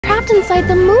trapped inside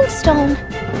the Moonstone.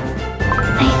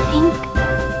 I think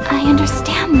I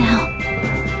understand now.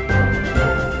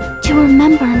 To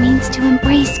remember means to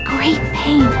embrace great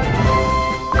pain.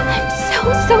 I'm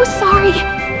so sorry.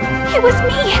 It was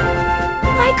me.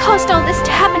 I caused all this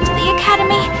to happen to the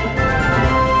Academy.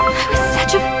 I was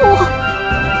such a fool.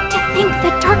 To think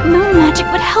that dark moon magic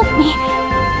would help me.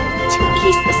 To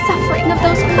ease the suffering of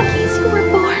those cookies who were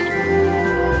born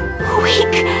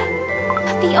weak.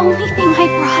 But the only thing I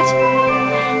brought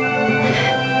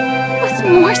was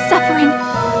more suffering,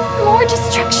 more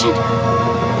destruction.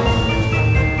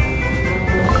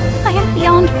 I am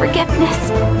beyond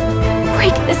forgiveness.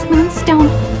 Break this Moonstone,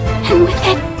 and with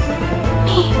it,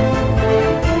 me.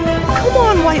 Come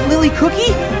on, White Lily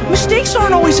Cookie. Mistakes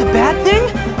aren't always a bad thing.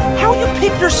 How you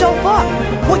pick yourself up,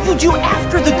 what you do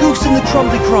after the goose and the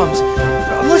crumbly crumbs.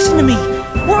 Listen to me.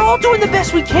 We're all doing the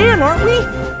best we can, aren't we?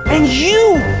 And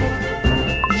you're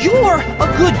a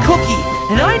good cookie,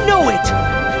 and I know it.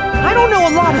 I don't know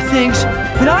a lot of things,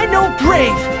 but I know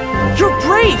brave. You're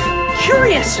brave,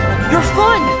 curious, you're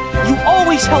fun. You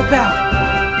always help out.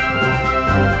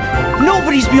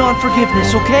 Nobody's beyond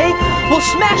forgiveness, okay? We'll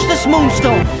smash this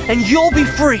Moonstone, and you'll be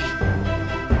free.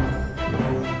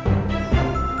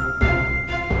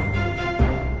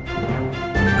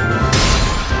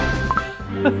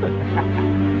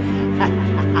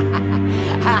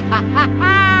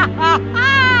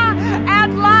 At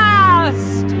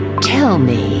last! Tell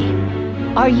me,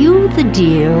 are you the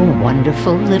dear,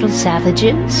 wonderful little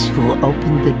savages who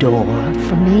opened the door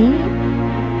for me?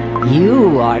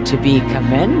 You are to be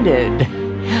commended,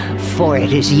 for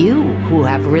it is you who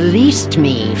have released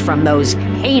me from those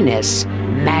heinous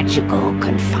magical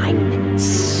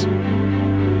confinements.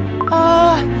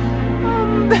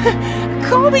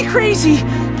 Call me crazy,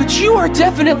 but you are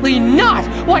definitely not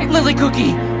White Lily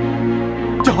Cookie!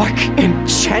 Dark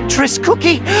Enchantress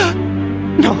Cookie?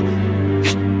 No,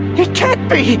 it can't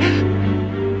be!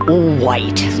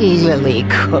 White Lily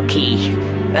Cookie.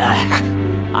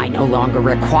 I no longer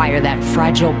require that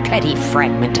fragile, petty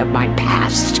fragment of my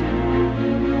past.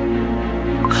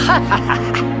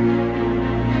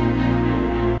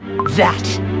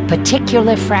 That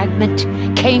particular fragment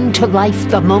came to life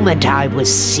the moment I was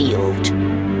sealed.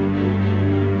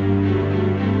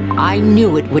 I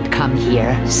knew it would come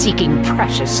here, seeking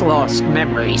precious lost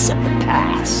memories of the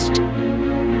past.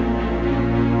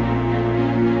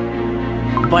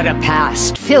 But a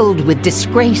past filled with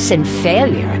disgrace and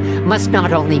failure must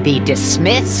not only be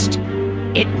dismissed,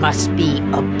 it must be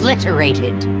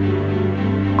obliterated.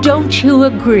 Don't you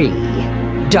agree,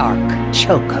 Dark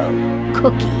Choco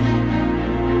Cookie?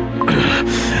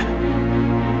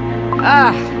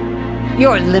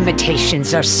 Your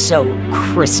limitations are so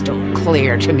crystal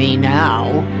clear to me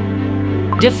now.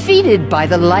 Defeated by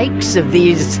the likes of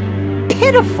these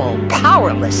pitiful,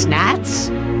 powerless gnats,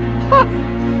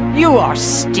 you are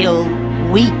still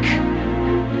weak.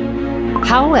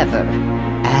 However,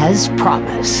 as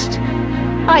promised,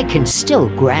 I can still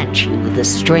grant you the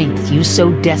strength you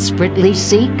so desperately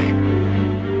seek.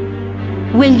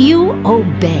 Will you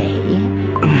obey?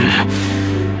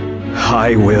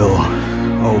 I will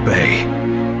obey.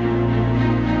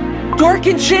 Dark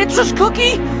Enchantress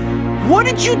Cookie? What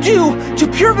did you do to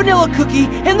Pure Vanilla Cookie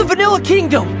and the Vanilla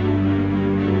Kingdom?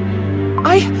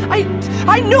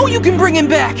 I know you can bring him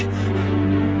back!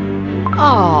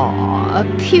 Aw,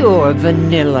 Pure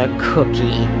Vanilla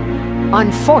Cookie.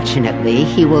 Unfortunately,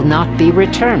 he will not be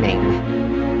returning.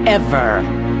 Ever.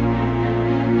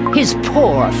 His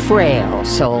poor, frail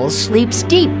soul sleeps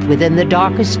deep within the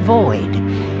darkest void.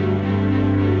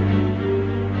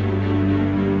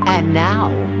 And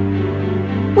now,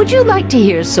 would you like to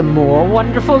hear some more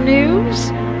wonderful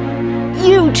news?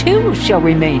 You too shall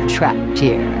remain trapped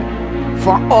here,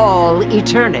 for all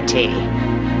eternity.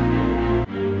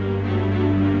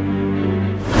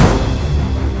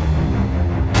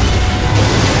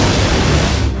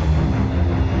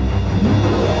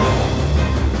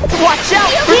 Watch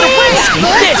out for the wind!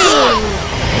 This!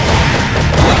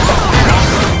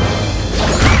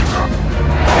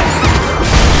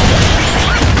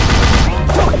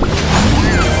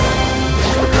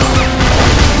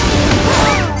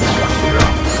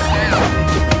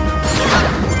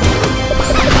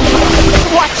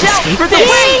 For this!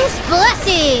 King's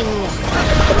blessing!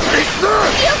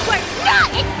 You were not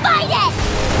invited!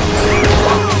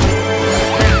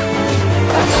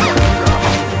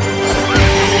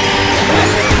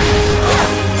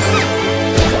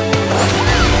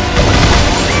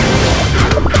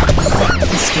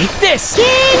 Escape this!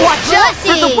 King's Watch out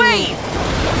for the blessing! wave!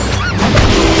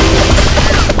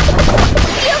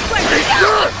 You were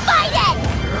not invited!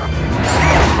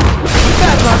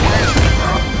 Bad luck!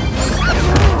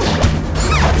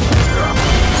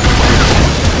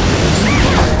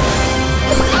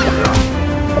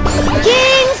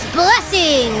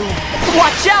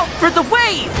 for the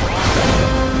wave!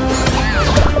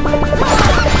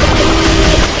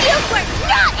 You were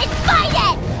not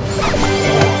invited!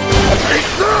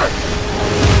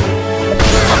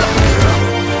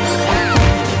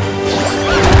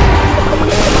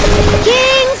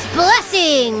 King's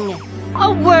Blessing!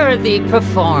 A worthy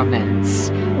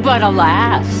performance, but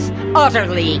alas,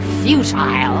 utterly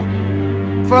futile.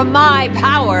 For my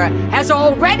power has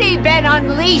already been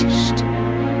unleashed.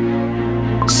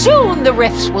 Soon the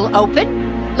rifts will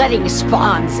open, letting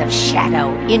spawns of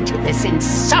shadow into this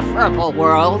insufferable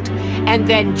world, and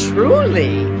then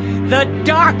truly, the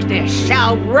darkness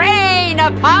shall reign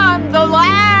upon the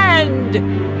land!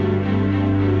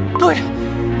 But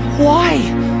why?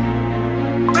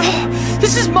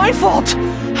 This is my fault!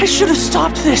 I should have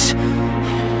stopped this.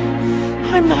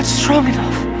 I'm not strong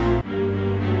enough.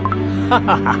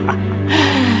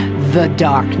 The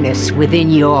darkness within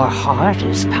your heart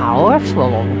is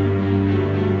powerful.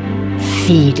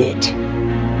 Feed it,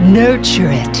 nurture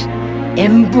it,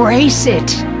 embrace it.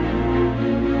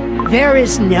 There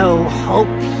is no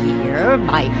hope here,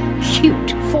 my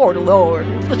cute,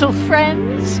 forlorn little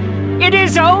friends. It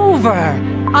is over.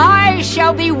 I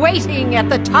shall be waiting at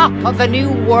the top of a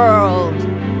new world.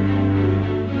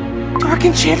 Dark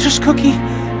Enchantress Cookie,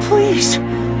 please,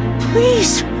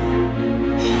 please.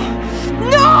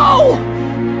 No!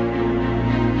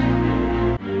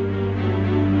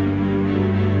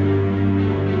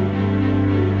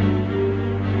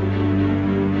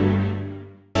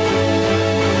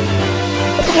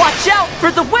 Watch out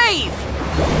for the wave!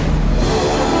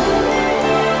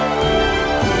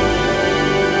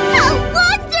 How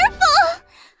wonderful!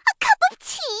 A cup of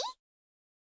tea?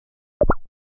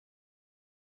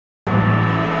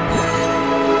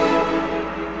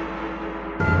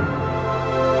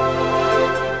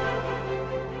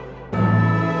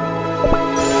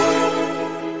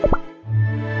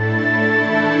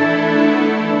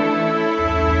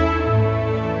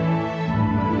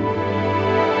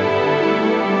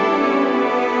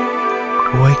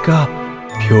 Wake up,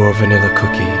 pure vanilla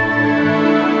cookie.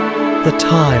 The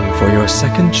time for your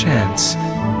second chance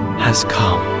has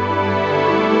come.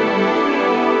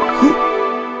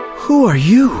 Who are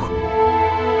you?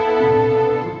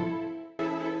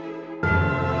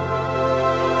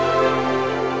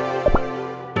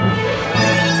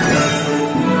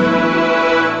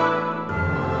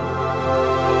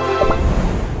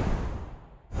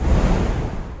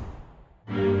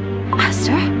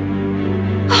 Master?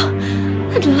 Oh,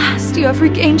 at last you have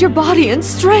regained your body and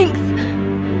strength.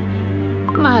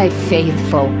 My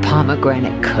faithful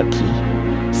pomegranate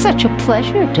cookie. Such a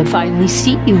pleasure to finally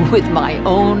see you with my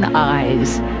own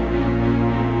eyes.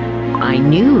 I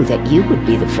knew that you would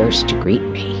be the first to greet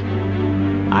me.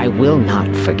 I will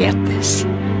not forget this.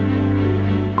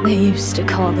 They used to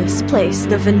call this place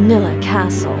the Vanilla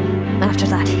Castle, after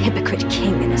that hypocrite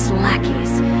king and his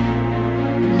lackeys.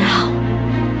 And now,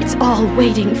 it's all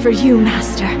waiting for you,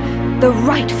 Master, the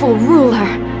rightful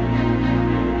ruler.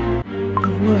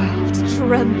 The world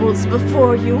trembles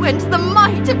before you, and the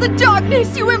might of the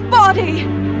darkness you embody!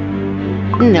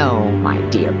 No, my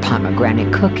dear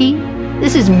pomegranate cookie.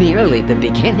 This is merely the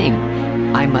beginning.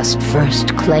 I must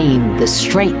first claim the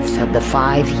strength of the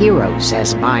 5 heroes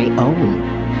as my own.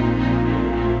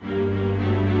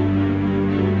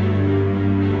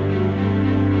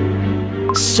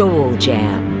 Soul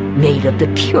jam, made of the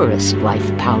purest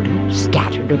life powder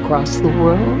scattered across the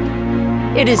world.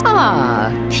 It is,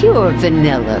 pure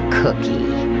vanilla cookie.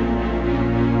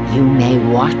 You may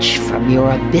watch from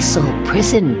your abyssal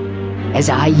prison as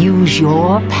I use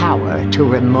your power to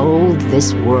remold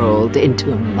this world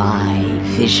into my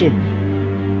vision.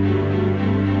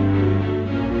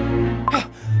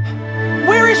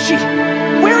 Where is she?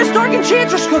 Where is Dark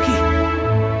Enchantress Cookie?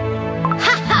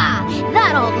 Ha!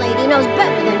 That old lady knows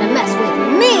better than to mess with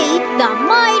me, the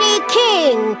mighty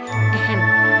king!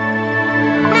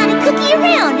 Not a cookie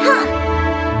around, huh?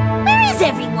 Where is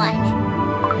everyone?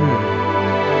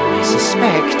 I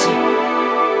suspect...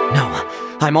 No,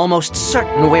 I'm almost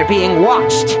certain we're being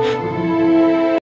watched.